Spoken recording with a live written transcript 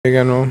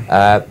You know.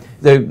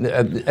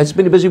 It's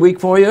been a busy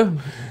week for you?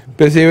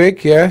 Busy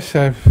week, yes.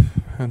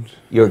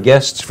 Your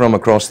guests from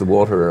across the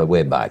water are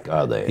way back,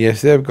 are they?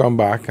 Yes, they've gone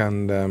back,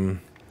 and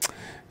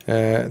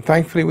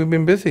thankfully we've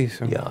been busy.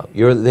 So. Yeah,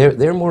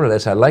 they're more or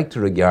less. I like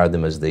to regard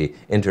them as the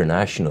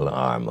international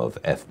arm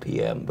of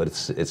FPM, but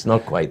it's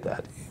not quite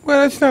that.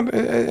 Well, it's not.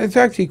 It's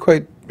actually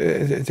quite.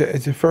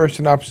 It's a first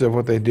and opposite of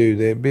what they do.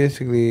 They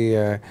basically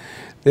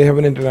they have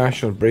an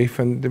international brief,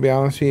 and to be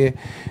honest with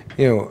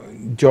you,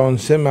 John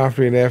Sim,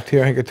 after he left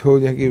here, I think I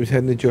told you, he was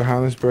heading to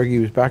Johannesburg. He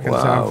was back in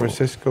San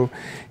Francisco.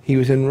 He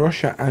was in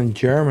Russia and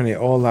Germany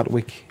all that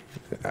week.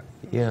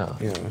 Yeah,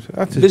 so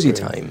that's busy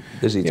time.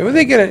 Busy time. Yeah, well,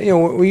 they get it.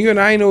 Well, you and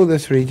I know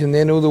this region.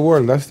 They know the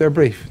world. That's their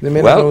brief. They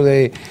may not know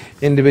the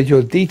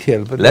individual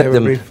detail, but they have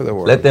a brief for the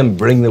world. Let them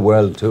bring the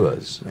world to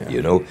us. Yeah.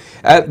 You know,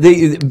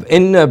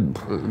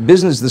 in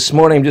business this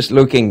morning, I'm just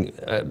looking.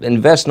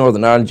 Invest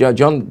Northern Ireland.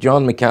 John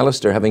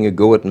McAllister having a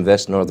go at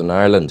Invest Northern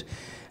Ireland.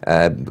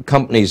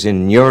 Companies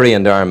in Newry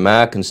and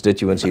Armagh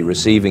constituency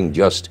receiving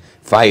just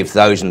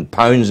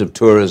 £5,000 of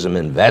tourism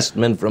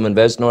investment from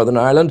Invest Northern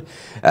Ireland.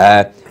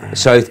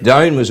 South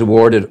Down was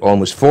awarded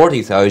almost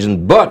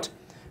 40,000, but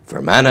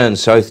Fermanagh and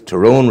South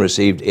Tyrone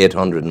received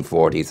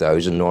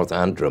 840,000, North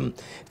Antrim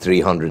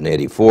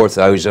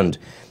 384,000,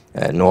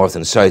 North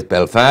and South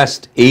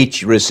Belfast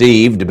each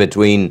received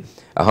between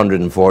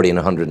 140 and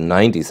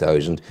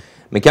 190,000.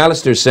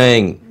 McAllister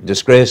saying,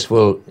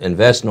 disgraceful,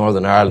 Invest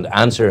Northern Ireland.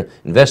 Answer,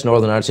 Invest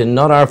Northern Ireland saying,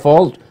 not our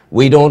fault.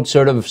 We don't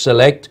sort of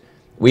select,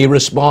 we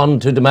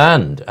respond to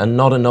demand, and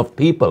not enough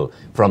people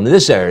from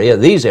this area,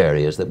 these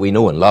areas that we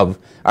know and love,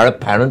 are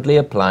apparently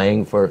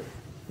applying for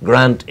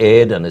grant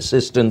aid and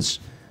assistance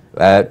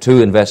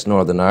to Invest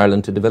Northern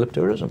Ireland to develop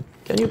tourism.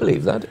 Can you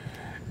believe that?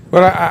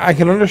 Well, I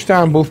can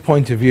understand both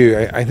points of view.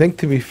 I think,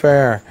 to be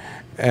fair,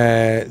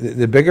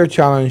 the bigger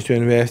challenge to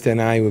Invest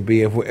NI would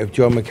be if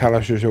John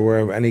McAllister's aware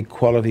of any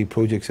quality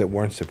projects that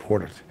weren't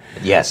supported.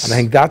 Yes. And I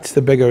think that's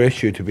the bigger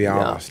issue, to be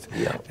honest.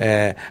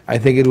 Yeah. I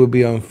think it would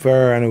be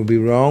unfair and it would be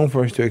wrong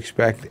for us to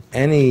expect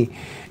any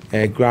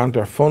grant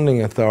or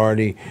funding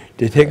authority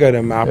to take out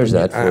a map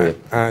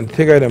and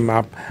take out a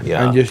map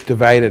and just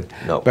divide it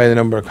by the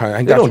number of counties. I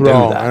think that's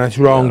wrong, and it's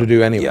wrong to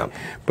do anyway. Yeah.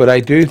 But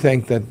I do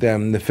think that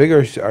the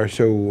figures are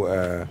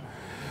so.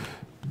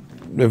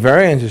 The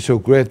variance is so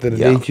great that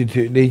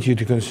it leads you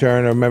to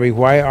concern, or maybe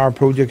why are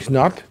projects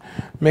not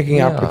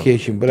making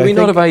application. But do we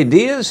not have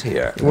ideas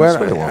here? Well,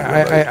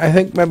 I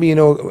think maybe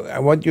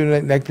what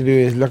you'd like to do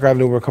is look at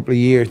it over a couple of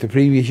years. The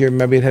previous year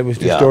maybe it was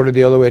distorted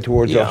the other way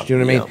towards us. Do you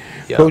know what I mean?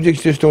 Yeah.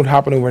 Projects just don't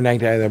happen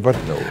overnight either. But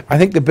I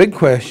think the big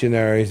question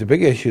there is, the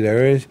big issue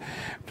there is,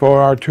 for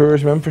our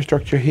tourism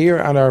infrastructure here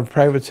and our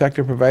private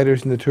sector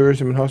providers in the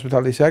tourism and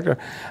hospitality sector,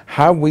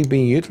 have we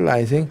been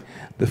utilising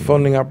the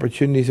funding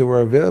opportunities that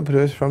were available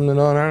to us from the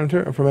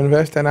non-Ireland from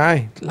Invest NI?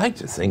 I'd like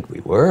to think we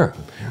were.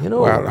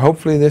 Well,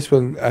 hopefully this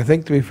will. I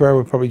think, to be fair,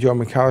 what probably John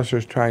McAllister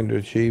is trying to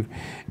achieve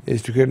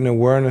is to create an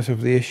awareness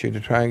of the issue,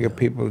 to try and get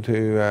people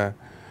to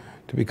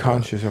be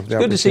conscious of that.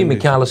 It's good to see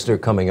McAllister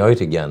coming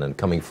out again and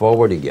coming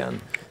forward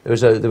again. There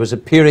was a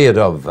period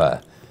of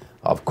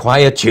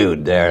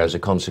quietude there as a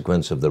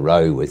consequence of the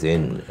row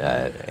within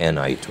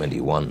NI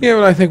 21. Yeah,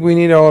 well, I think we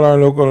need all our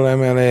local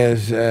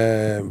MLAs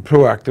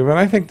proactive, and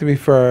I think, to be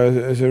fair,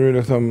 as a rule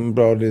of thumb,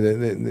 broadly,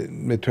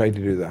 they try to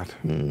do that.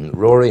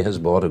 Rory has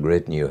bought a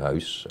great new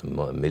house, a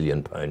 £1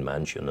 million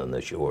mansion on the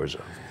shores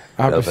of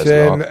I have to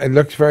say, it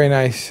looks very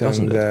nice.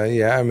 Doesn't it?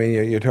 Yeah, I mean,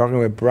 you're talking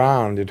about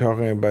brand, you're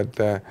talking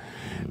about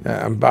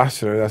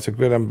ambassador. That's a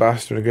great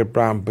ambassador, a great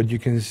brand. But you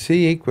can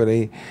see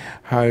equally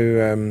how,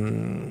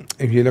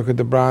 if you look at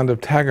the brand of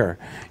Tagger,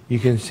 you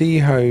can see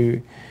how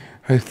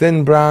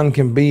thin brand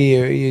can be.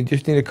 You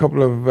just need a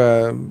couple of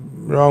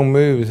wrong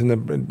moves,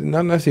 and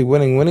not necessarily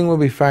winning. Winning will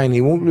be fine.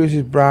 He won't lose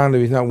his brand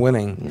if he's not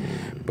winning.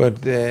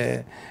 But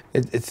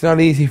it's not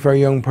easy for a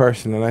young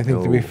person, and I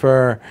think, to be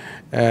fair,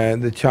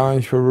 the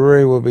challenge for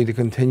Rory will be to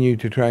continue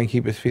to try and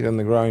keep his feet on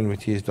the ground,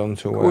 which he has done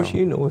so well. Of course,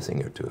 you know a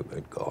thing or two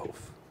about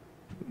golf.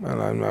 Well,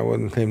 I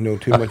wouldn't claim know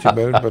too much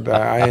about it, but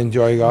I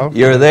enjoy golf.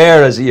 You're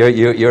there as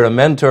you're a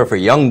mentor for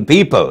young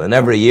people, and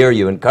every year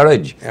you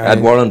encourage at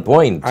Warren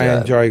Point. I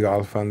enjoy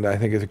golf, and I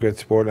think it's a great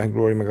sport. I think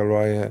Rory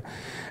McIlroy,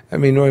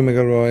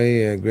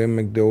 Graham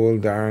McDowell,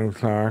 Darren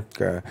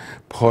Clark,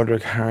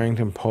 Padraig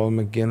Harrington, Paul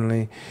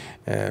McGinley,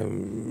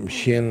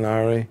 Shane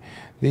Lowry,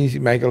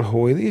 Michael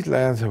Hoey, these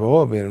lads have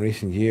all been in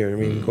recent years. I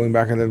mean, going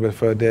back a little bit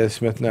for Dale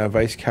Smith, now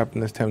vice captain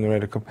this time in the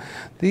Ryder Cup.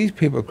 These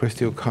people,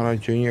 Christy O'Connor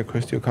Jr.,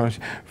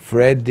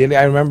 Fred Daly.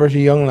 I remember as a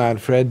young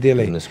lad, Fred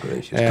Daly. Goodness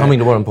gracious. Coming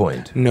to Warren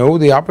Point. No,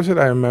 the opposite.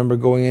 I remember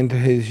going into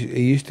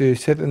he used to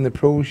sit in the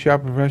pro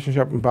shop, professional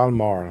shop in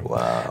Balmoral.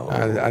 Wow.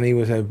 And he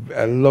was a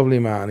lovely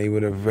man. He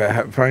would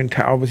have found,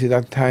 obviously,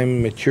 that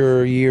time,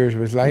 mature years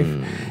of his life.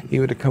 He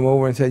would have come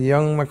over and said,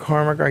 young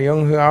McCormack, or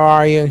young, how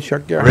are you? And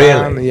shook your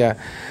hand.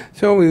 Yeah.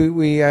 So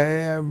we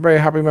very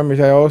happy memories.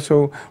 I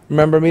also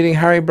remember meeting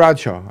Harry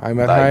Bradshaw. I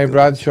met Harry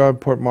Bradshaw at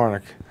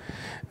Portmarnock.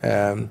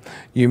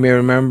 You may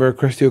remember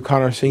Christy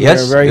O'Connor Sr.,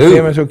 Yes, a very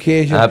famous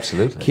occasion.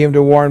 Absolutely. Came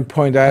to Warren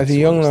Point. As a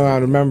young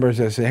man remembers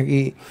this. I think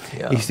he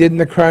stayed in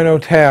the Crown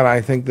Hotel.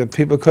 I think that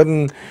people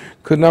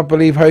could not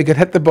believe how he could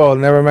hit the ball,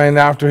 never mind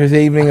after his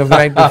evening of the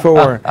night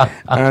before.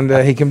 And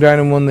he came down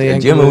and won the...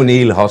 Jim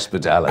O'Neill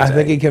hospitality. I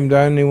think he came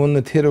down and he won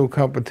the Tato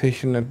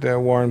competition at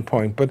Warren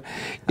Point. But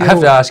I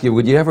have to ask you,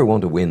 would you ever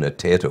want to win a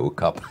Tato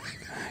Cup?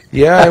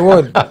 Yeah, I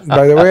would.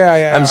 By the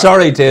way, I'm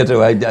sorry,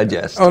 Tato, I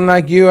jest.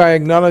 Unlike you, I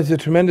acknowledge the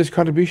tremendous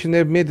contribution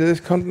they've made to this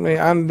country,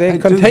 and they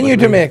continue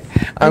to make.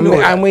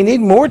 And we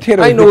need more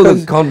Tatos. I know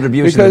the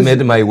contribution they made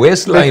to my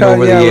waistline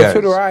over the years. Well,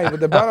 so do I.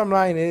 But the bottom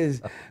line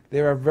is,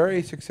 they're a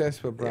very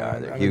successful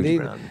brand. They're a huge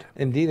brand.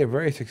 Indeed, a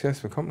very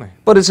successful company.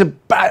 But it's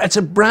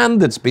a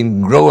brand that's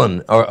been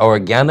growing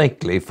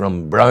organically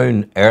from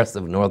brown earth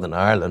of Northern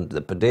Ireland,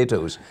 the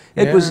potatoes.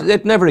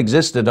 It never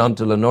existed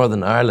until a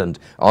Northern Ireland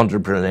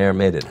entrepreneur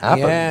made it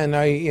happen. And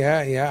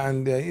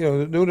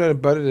no doubt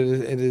about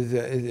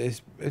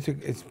it.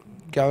 It's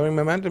gathering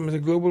momentum as a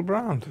global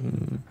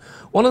brand.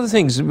 One of the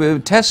things,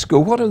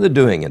 Tesco, what are they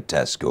doing at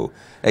Tesco?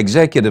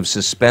 Executives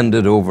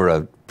suspended over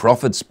a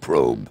profits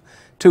probe.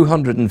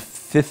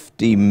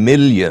 250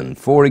 million.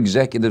 4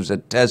 executives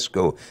at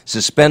Tesco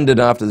suspended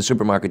after the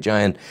supermarket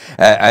giant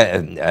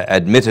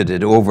admitted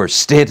it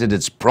overstated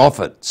its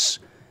profits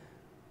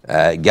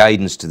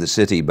guidance to the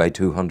city by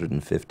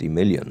 250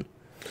 million.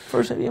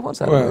 First, what's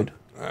that about?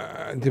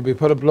 To be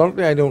put it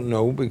bluntly, I don't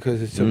know,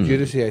 because it's sub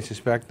judice, I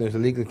suspect. There's a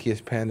legal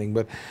case pending,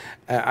 but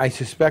I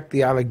suspect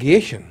the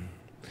allegation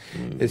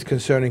is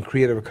concerning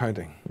creative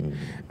accounting,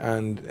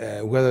 and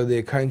whether the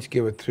accounts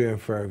give a true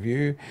and fair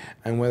view,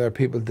 and whether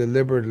people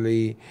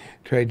deliberately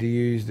try to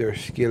use their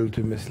skill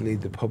to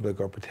mislead the public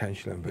or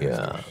potential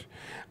investors.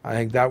 I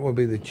think that will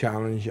be the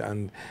challenge,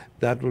 and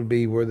that will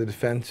be where the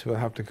defence will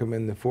have to come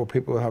in. The 4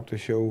 people will have to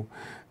show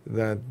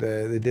that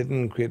they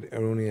didn't create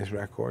erroneous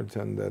records,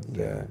 and that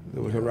there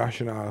was a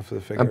rationale for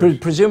the figures.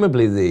 And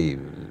presumably the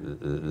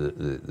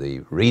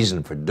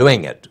reason for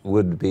doing it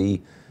would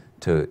be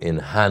to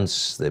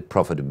enhance the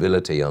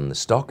profitability on the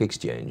stock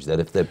exchange,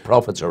 that if the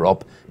profits are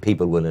up,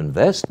 people will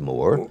invest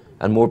more,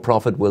 and more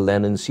profit will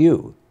then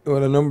ensue.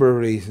 Well, a number of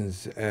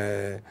reasons.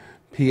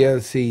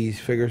 PLC's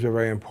figures are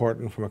very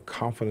important from a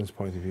confidence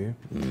point of view.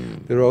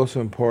 They're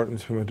also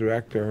important from a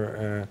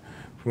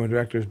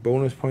director's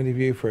bonus point of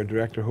view, for a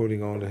director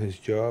holding on to his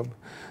job.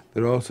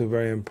 They're also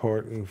very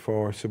important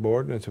for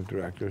subordinates of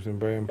directors, and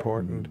very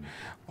important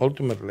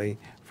ultimately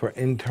for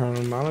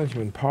internal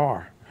management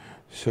power.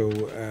 So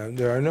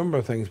there are a number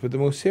of things, but the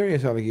most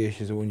serious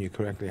allegation is the one you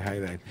correctly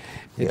highlight.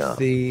 It's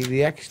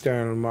the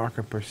external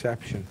market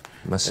perception.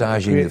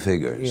 Massaging the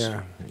figures.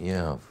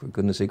 Yeah, for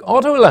goodness sake.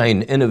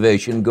 Autoline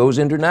innovation goes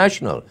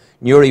international.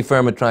 Newry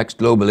firm attracts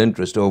global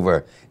interest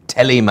over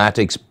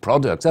telematics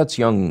products. That's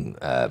young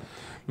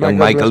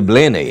Michael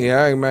Blaney.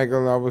 Yeah,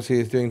 Michael obviously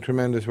is doing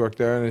tremendous work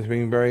there, and is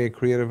being very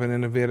creative and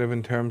innovative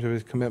in terms of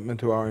his commitment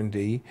to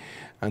R&D.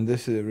 And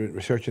this is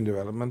research and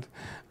development,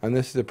 and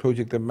this is a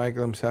project that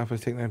Michael himself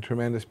has taken a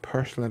tremendous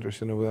personal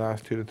interest in over the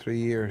last 2 to 3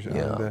 years.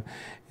 And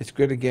it's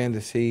good again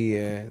to see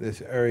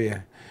this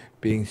area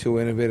being so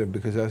innovative,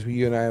 because as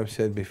you and I have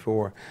said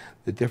before,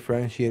 the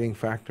differentiating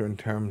factor in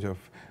terms of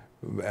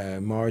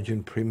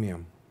margin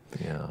premium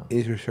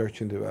is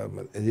research and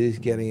development. It is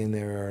getting in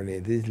there early.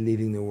 It is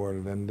leading the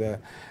world. And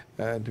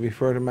to be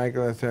fair to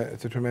Michael,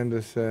 it's a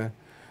tremendous...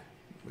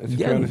 It's a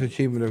tremendous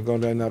achievement of going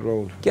down that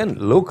road. Again,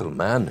 local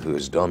man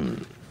who's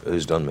done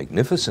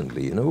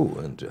magnificently, you know.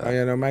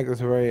 And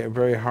Michael's a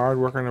very hard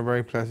worker and a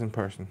very pleasant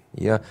person.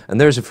 Yeah, and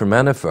there's a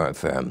Fermanagh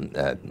firm,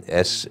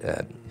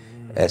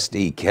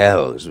 SD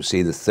Kells, we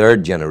see the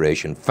 3rd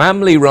generation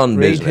family-run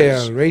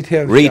business.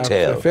 Retail. Shops,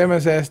 the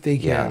famous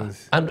SD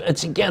Kells. And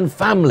it's again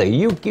family.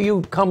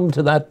 You come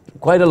to that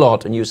quite a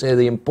lot, and you say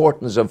the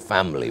importance of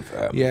family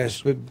firms.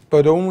 Yes,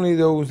 but only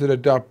those that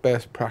adopt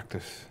best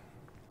practice.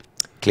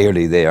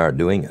 Clearly they are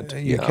doing it.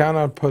 You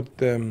cannot put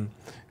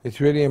it's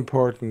really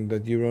important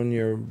that you run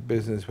your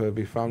business, whether it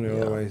be family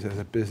or otherwise, as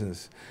a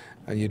business,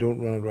 and you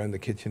don't run it around the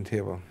kitchen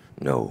table.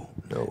 No.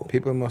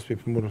 People must be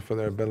promoted for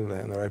their ability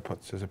and their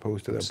outputs as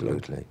opposed to their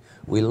Absolutely.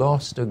 We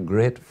lost a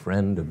great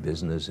friend of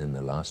business in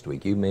the last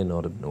week. You may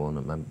not have known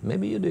him.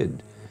 Maybe you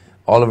did.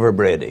 Oliver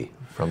Brady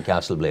from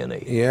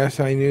Castleblaney. Yes,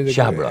 I knew the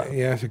Shabra.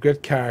 Yes, a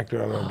great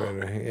character, Oliver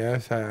Brady.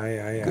 Yes,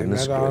 I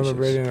met Oliver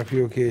Brady on a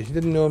few occasions.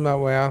 Didn't know him that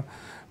well,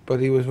 but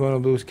he was one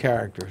of those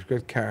characters,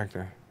 great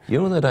character.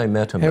 You know that I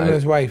met him. Him and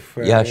his wife.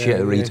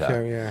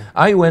 Rita.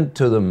 I went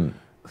to them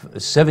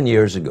 7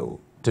 years ago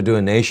to do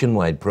a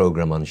nationwide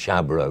program on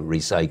Shabra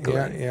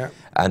recycling.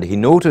 And he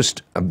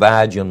noticed a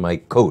badge on my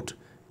coat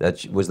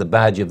that was the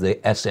badge of the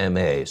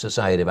SMA,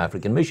 Society of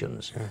African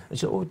Missions. I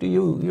said, "Oh,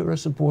 you're a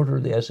supporter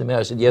of the SMA?"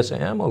 I said, "Yes, I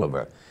am,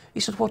 Oliver." He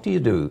said, "What do you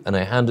do?" And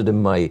I handed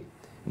him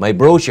my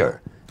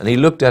brochure, and he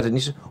looked at it and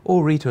he said, "Oh,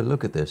 Rita,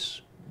 look at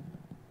this."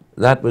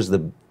 That was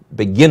the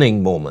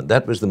beginning moment.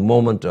 That was the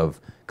moment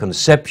of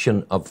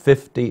conception of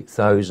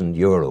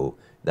 €50,000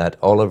 that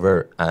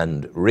Oliver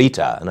and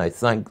Rita, and I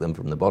thank them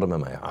from the bottom of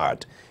my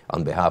heart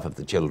on behalf of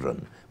the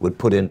children, would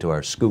put into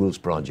our schools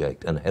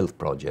project and health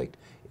project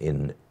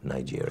in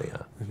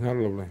Nigeria. Isn't that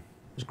lovely?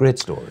 It's a great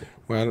story.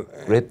 Well,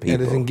 great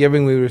people. It is in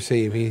giving we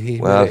receive. He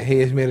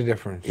has made a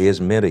difference. He has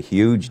made a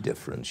huge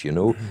difference, you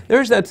know.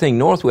 There's that thing,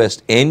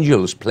 Northwest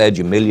Angels pledge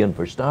 $1 million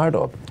for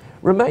startup.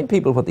 Remind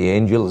people what the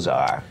Angels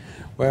are.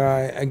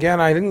 Well, I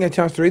didn't get a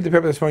chance to read the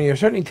paper this morning. You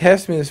certainly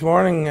tested me this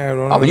morning.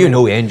 Oh, well, you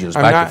know Angels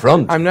back to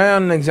front. I'm now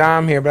on an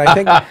exam here, but I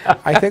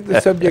think the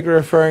subject you're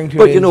referring to.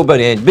 But you know about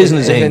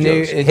business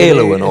angels,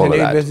 Halo, and all of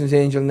that. Business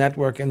angel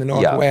network in the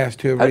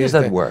Northwest. Yeah. How does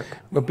that work?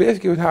 But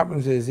basically, what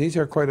happens is these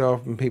are quite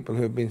often people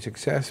who have been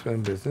successful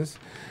in business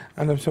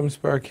and have some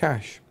spare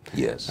cash.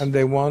 Yes. And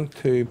they want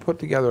to put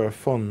together a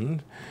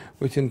fund,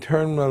 which in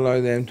turn will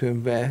allow them to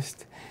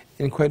invest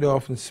in quite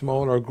often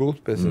smaller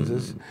growth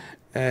businesses.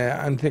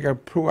 And take a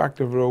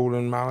proactive role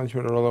in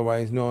management or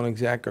otherwise,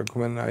 non-exec or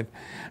coming out.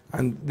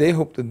 And they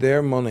hope that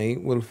their money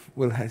will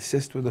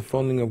assist with the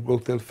funding of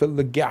growth. They'll fill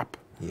the gap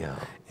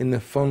in the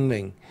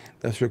funding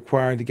that's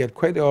required to get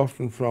quite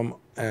often from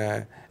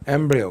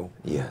embryo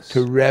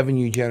to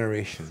revenue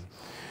generation.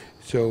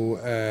 So,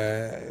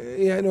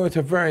 it's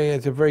a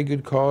very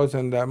good cause,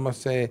 and I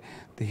must say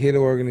the Halo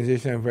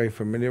organisation I'm very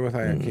familiar with.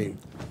 I actually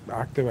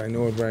active, I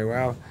know it very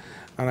well.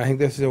 And I think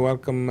this is a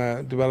welcome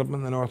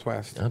development in the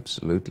Northwest.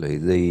 Absolutely,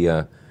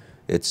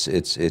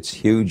 it's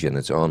huge and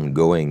it's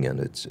ongoing, and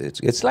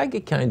it's like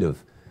a kind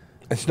of.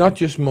 It's not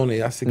just money.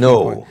 That's the key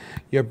point.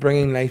 You're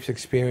bringing life's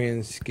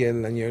experience,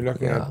 skill, and you're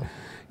looking at.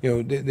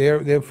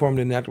 They've formed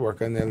a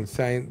network, and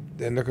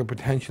they'll look at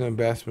potential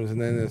investments,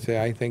 and then they'll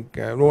say, I think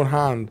Rowan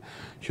Hand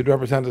should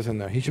represent us in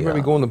there. He should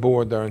maybe go on the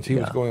board there and see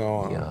what's going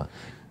on. Yeah.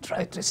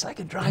 It's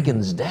like a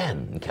Dragon's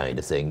Den kind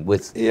of thing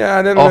with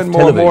a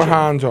little bit more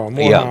hands-on,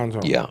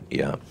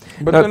 Yeah.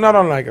 But they're not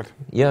unlike it.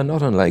 Yeah,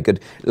 not unlike it.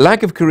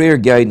 Lack of career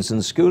guidance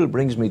in school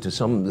brings me to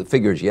some of the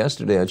figures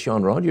yesterday. I had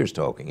Sean Rogers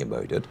talking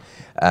about it,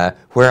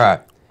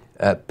 where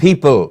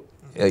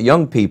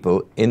young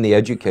people in the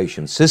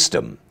education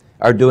system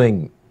are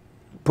doing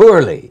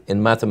poorly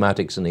in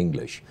mathematics and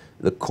English,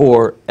 the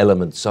core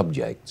element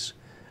subjects,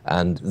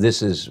 and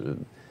this is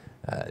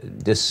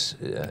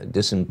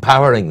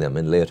disempowering them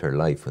in later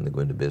life when they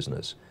go into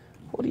business.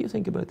 What do you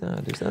think about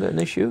that? Is that an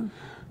issue?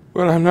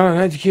 Well, I'm not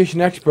an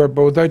education expert,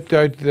 but without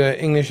doubt,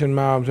 English and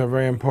maths are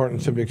very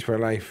important subjects for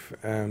life.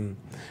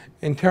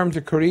 In terms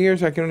of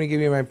careers, I can only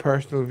give you my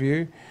personal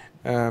view.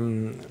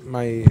 I'm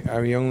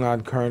a young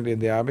lad currently at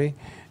the Abbey.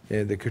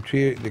 The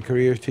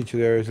careers teacher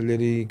there is a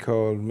lady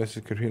called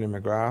Mrs. Katrina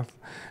McGrath.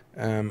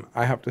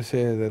 I have to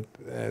say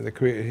that the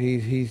career,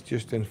 he's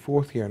just in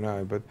 4th year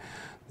now, but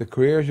the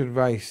careers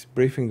advice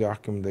briefing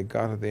document they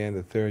got at the end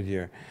of 3rd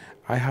year,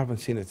 I haven't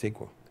seen its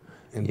equal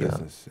in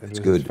business. It was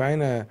good. as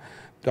fine a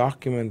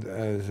document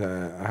as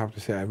I have to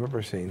say I've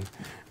ever seen,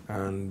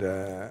 and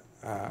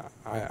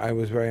I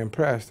was very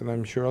impressed, and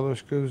I'm sure other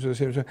schools are the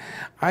same. So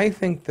I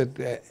think that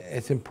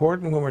it's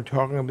important when we're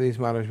talking about these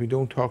matters, we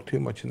don't talk too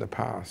much in the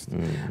past.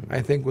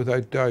 I think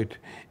without doubt,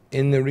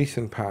 in the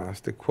recent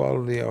past, the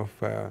quality of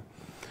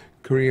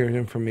career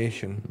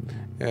information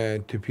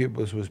to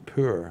pupils was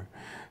poor.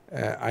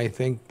 I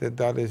think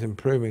that is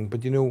improving.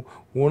 But you know,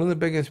 one of the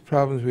biggest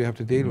problems we have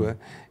to deal with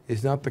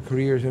is not the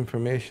careers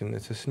information,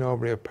 it's the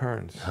snobbery of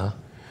parents.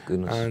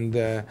 Goodness. And,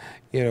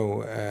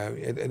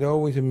 it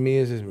always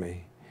amazes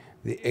me,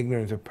 the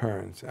ignorance of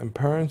parents. And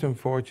parents,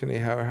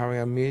 unfortunately, are having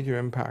a major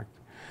impact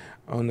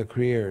on the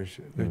careers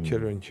their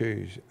children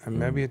choose. And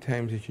maybe at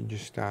times they should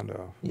just stand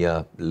off.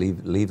 Yeah,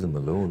 leave them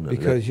alone.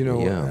 Because, you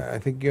know, I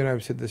think you and I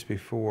have said this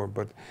before,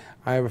 but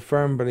I have a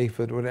firm belief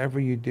that whatever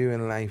you do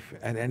in life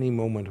at any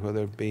moment,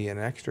 whether it be an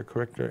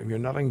extracurricular, if you're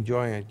not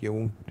enjoying it, you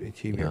won't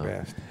achieve your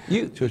best.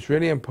 So it's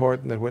really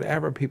important that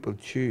whatever people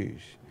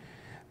choose,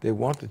 they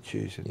want to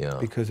choose it,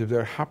 because if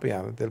they're happy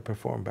at it, they'll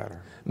perform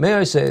better. May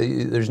I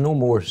say, there's no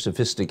more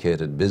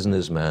sophisticated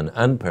businessman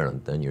and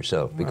parent than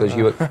yourself, because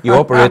you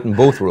operate in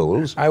both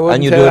roles. I wouldn't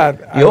and you say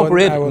that. You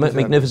operate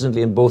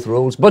magnificently in both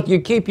roles, but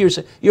you keep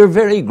you're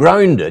very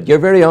grounded. You're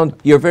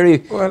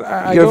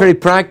very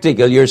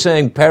practical. You're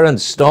saying,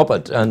 parents, stop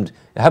it and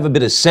have a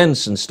bit of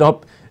sense and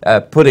stop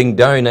putting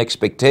down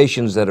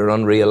expectations that are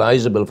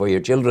unrealizable for your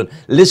children.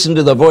 Listen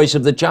to the voice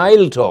of the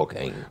child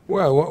talking.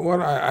 Well,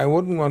 what I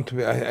wouldn't want to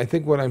be, I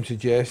think what I'm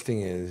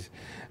suggesting is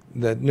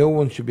that no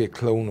one should be a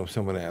clone of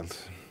someone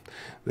else,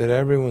 that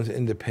everyone's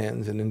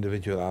independence and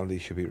individuality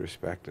should be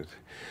respected.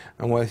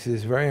 And whilst it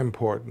is very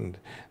important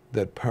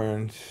that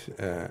parents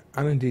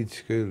and indeed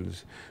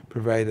schools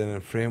provide a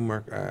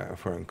framework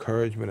for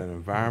encouragement, an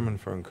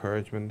environment for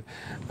encouragement,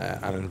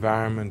 an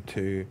environment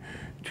to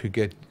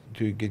get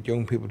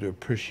young people to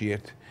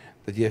appreciate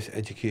that yes,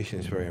 education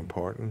is very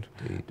important,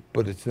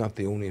 but it's not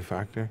the only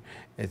factor.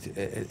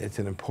 It's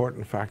an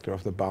important factor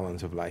of the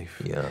balance of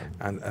life.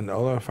 And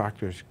other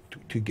factors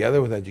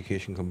together with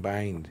education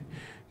combined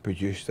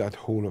produce that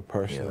whole of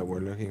person that we're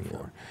looking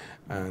for.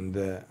 And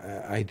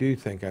I do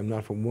think, I'm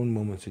not for one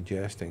moment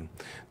suggesting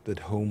that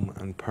home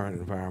and parent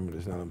environment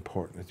is not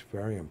important. It's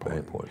very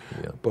important. Very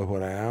important, But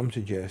what I am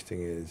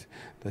suggesting is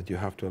that you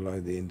have to allow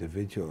the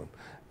individual,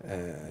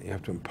 you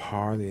have to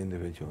empower the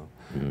individual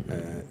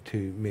to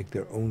make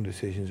their own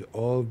decisions,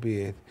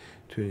 albeit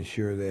to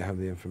ensure they have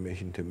the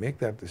information to make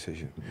that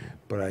decision.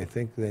 But I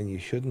think then you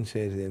shouldn't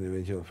say to the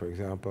individual, for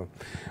example,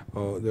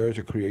 oh, there's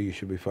a career you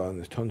should be following,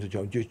 there's tons of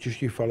jobs,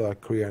 just you follow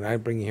that career and I'll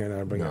bring you here and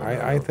I'll bring you.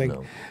 I think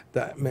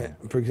that,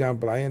 for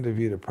example, I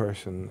interviewed a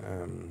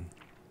person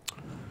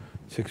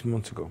 6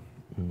 months ago.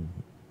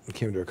 He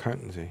came to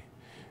accountancy,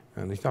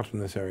 and he's not from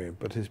this area,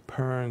 but his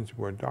parents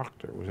were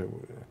doctors.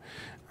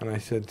 And I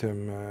said to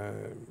him,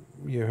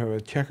 you have a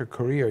checker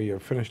career, you're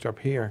finished up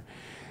here.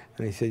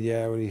 And he said,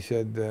 yeah, well, he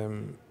said,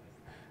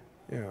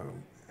 you know,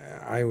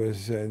 I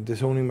was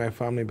disowning my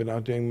family but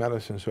not doing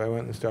medicine, so I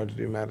went and started to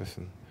do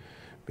medicine.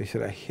 But he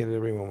said, I hated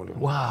every moment of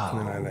it. Wow.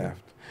 And then I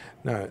left.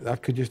 Now,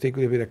 that could just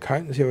equally be the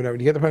accountancy or whatever.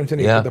 Do you get the point I'm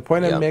saying? Yeah. But the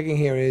point I'm making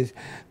here is,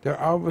 there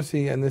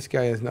obviously, and this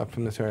guy is not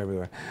from this area, by the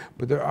way,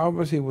 but there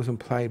obviously was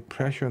implied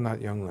pressure on that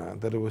young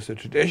lad that it was a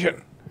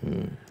tradition.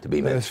 To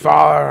be that his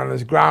father and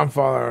his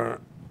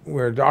grandfather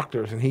were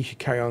doctors and he should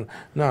carry on.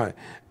 Now,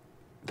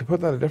 to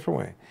put that a different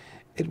way,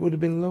 it would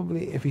have been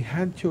lovely if he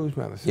had chose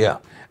medicine. Yeah.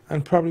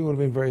 And probably would have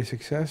been very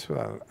successful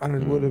at it.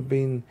 And it would have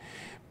been,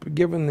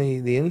 given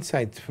the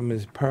insights from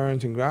his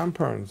parents and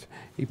grandparents,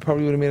 he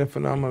probably would have made a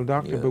phenomenal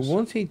doctor. But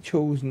once he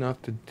chose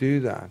not to do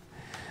that,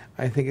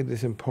 I think it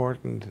is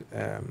important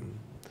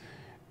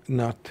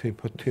not to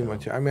put too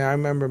much. I mean, I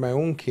remember my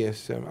own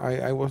case.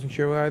 I wasn't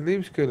sure whether I'd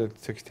leave school at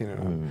 16 or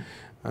not.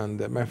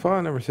 And my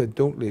father never said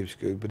don't leave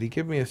school, but he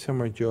gave me a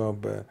summer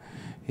job.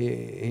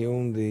 He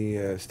owned the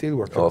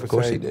steelworks. Oh, of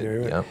course he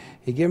did. Yeah.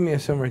 He gave me a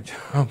summer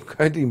job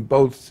counting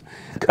bolts.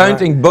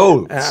 Counting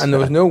bolts. And there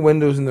was no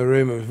windows in the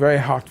room. It was very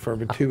hot for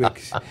about 2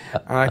 weeks.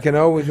 And I can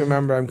always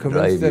remember, I'm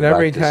convinced that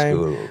every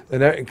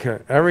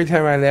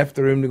time I left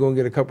the room to go and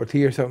get a cup of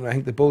tea or something, I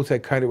think the bolts I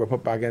counted were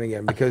put back in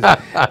again. Because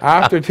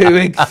after 2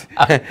 weeks,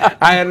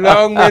 I had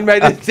long made my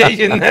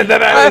decision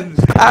that I was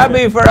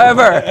Abbey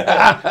forever.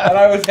 and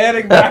I was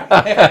heading back.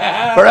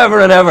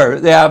 Forever and ever,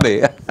 the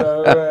Abbey.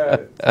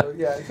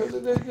 So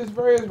there's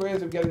various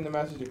ways of getting the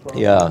message across.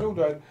 Yeah. No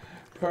doubt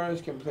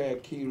parents can play a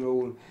key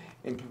role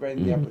in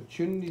providing the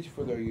opportunities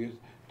for their youth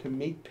to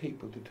meet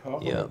people, to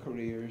talk about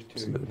careers,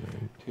 to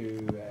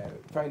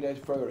find out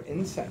further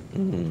insight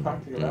into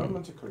practical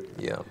elements of careers.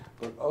 Yeah.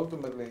 But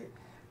ultimately,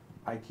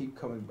 I keep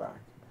coming back.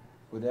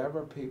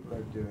 Whatever people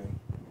are doing,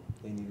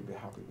 they need to be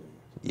happy doing it.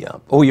 Yeah.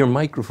 Oh, your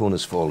microphone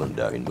has fallen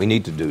down. We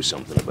need to do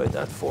something about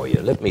that for you.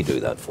 Let me do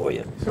that for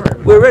you.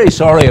 Sorry. We're very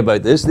sorry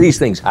about this. These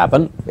things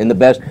happen in the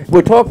best.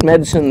 We're talking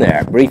medicine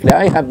there briefly.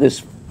 I have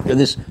this,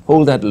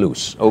 hold that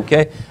loose,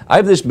 okay? I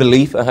have this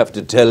belief, I have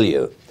to tell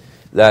you,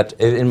 that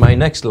in my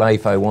next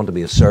life I want to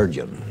be a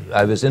surgeon.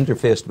 I was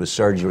interfaced with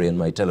surgery in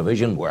my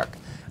television work,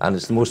 and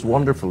it's the most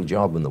wonderful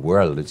job in the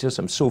world. It's just,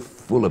 I'm so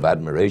full of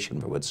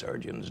admiration for what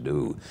surgeons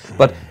do.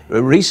 But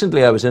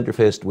recently I was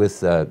interfaced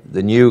with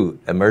the new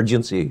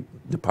emergency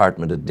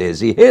department at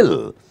Daisy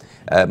Hill.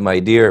 My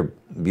dear,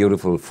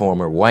 beautiful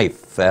former wife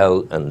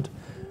fell and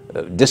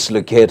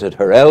dislocated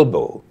her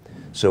elbow.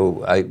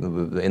 So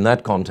in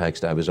that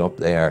context, I was up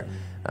there,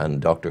 and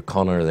Dr.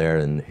 Connor there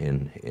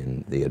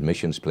in the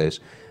admissions place.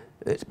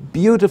 It's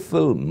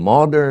beautiful,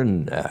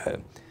 modern,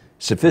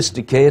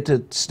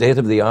 sophisticated,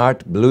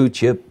 state-of-the-art, blue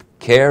chip,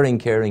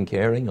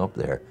 caring up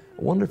there.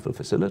 A wonderful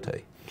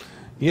facility.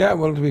 Yeah,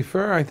 well, to be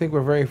fair, I think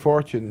we're very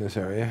fortunate in this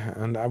area,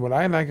 and what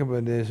I like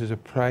about this is a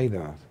pride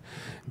in it.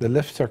 The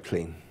lifts are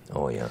clean.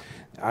 Oh, yeah.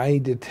 I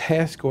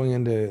detest going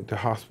into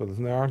hospitals,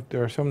 and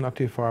there are some not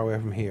too far away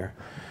from here,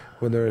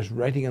 where there's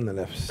writing on the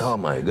lifts. Oh,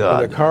 my God.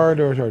 Where the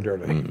corridors are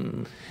dirty,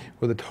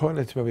 where the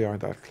toilets maybe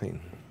aren't that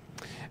clean.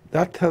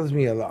 That tells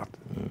me a lot.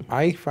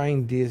 I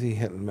find Daisy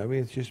Hill, maybe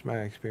it's just my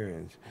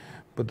experience,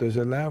 but there's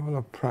a level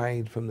of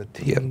pride from the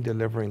team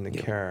delivering the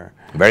care.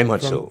 Very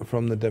much so.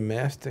 From the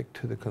domestic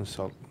to the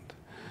consultant.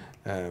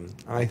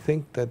 I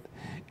think that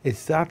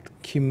it's that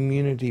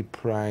community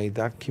pride,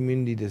 that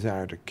community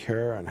desire to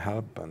care and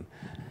help and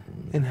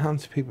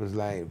enhance people's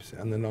lives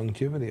and the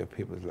longevity of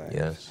people's lives.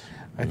 Yes.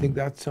 I think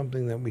that's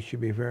something that we should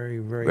be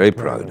very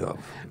proud of.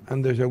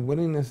 And there's a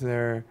willingness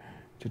there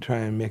to try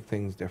and make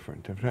things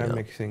different, to try and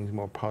make things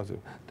more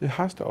positive. There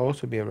has to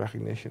also be a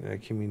recognition in a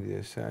community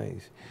this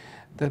size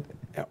that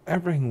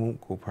everything won't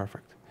go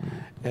perfect.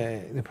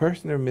 The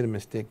person that made a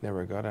mistake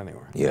never got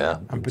anywhere. Yeah,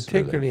 and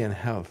particularly in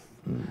health,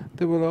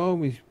 there will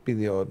always be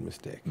the odd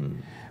mistake.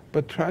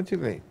 But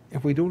tragically,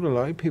 if we don't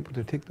allow people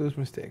to take those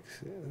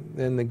mistakes,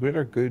 then the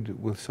greater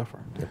good will suffer.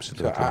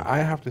 Absolutely. So I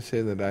have to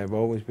say that I've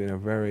always been a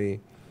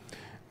very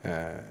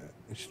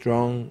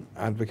strong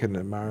advocate and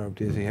admirer of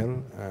Daisy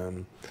Hill.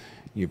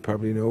 You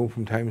probably know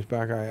from times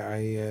back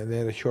I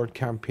led a short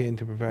campaign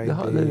to provide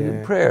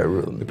the prayer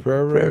room. The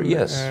prayer room.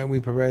 Yes. We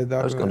provided that.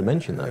 I was going to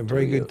mention that. A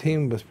very good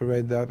team was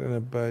provided that in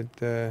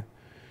about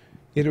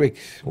 8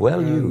 weeks.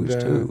 Well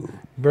used too.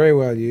 very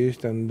well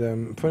used.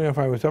 And funny enough,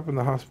 I was up in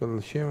the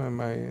hospital. Shima,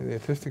 the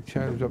autistic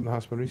child, was up in the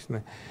hospital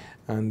recently,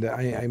 and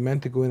I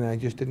meant to go in. And I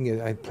just didn't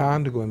get. I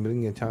planned to go in, but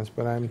didn't get a chance.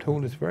 But I'm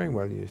told it's very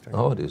well used.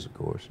 Oh, it is, of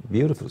course.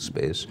 Beautiful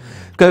space.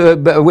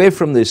 But away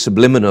from the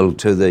subliminal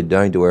to the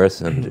down to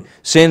earth, and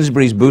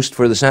Sainsbury's boost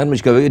for the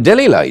sandwich.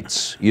 Deli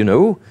Lights, you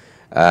know.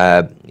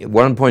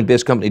 Warren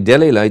Point-based company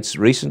Deli Lights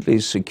recently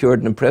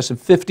secured an impressive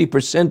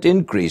 50%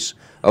 increase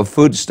of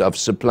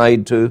foodstuffs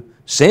supplied to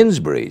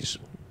Sainsbury's.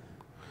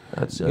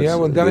 That's yeah,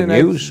 well, Deli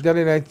Lights,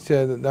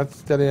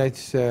 that's Deli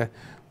Lights.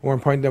 Warren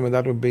Point, then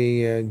that would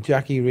be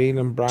Jackie Reed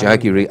and Brian.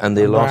 Jackie Reed, and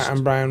they lost.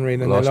 And Brian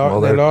Reed, and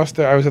they lost.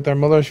 I was at their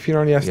mother's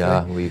funeral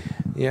yesterday.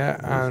 Yeah,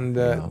 and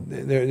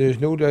there's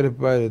no doubt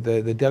about it.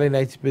 The Deli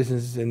Lights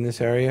business in this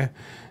area,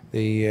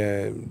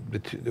 the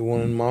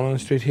one in Mullen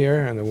Street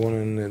here, and the one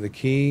in the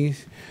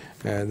Keys,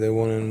 the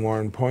one in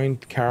Warren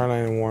Point,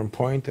 Caroline in Warren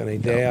Point, and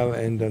Adele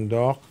in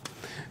Dundalk.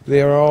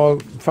 They are all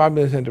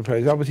fabulous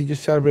enterprises. Obviously,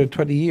 just celebrated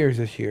 20 years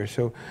this year,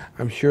 so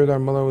I'm sure their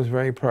mother was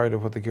very proud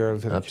of what the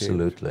girls had achieved.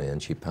 Absolutely,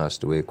 and she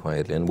passed away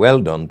quietly, and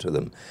well done to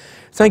them.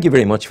 Thank you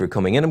very much for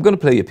coming in. I'm going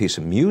to play you a piece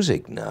of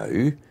music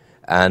now,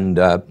 and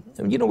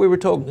you know, we were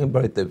talking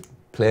about the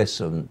place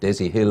on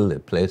Daisy Hill, the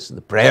place, the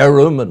prayer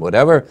room and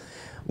whatever.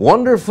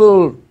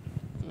 Wonderful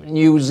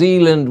New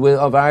Zealand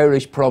of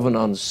Irish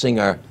provenance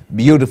singer,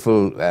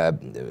 beautiful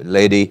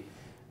lady,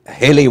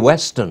 Hayley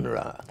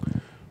Westenra.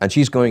 And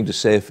she's going to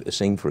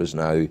sing for us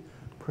now,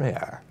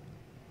 Prayer.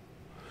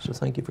 So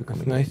thank you for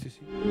coming. It's nice to see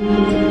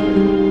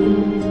you.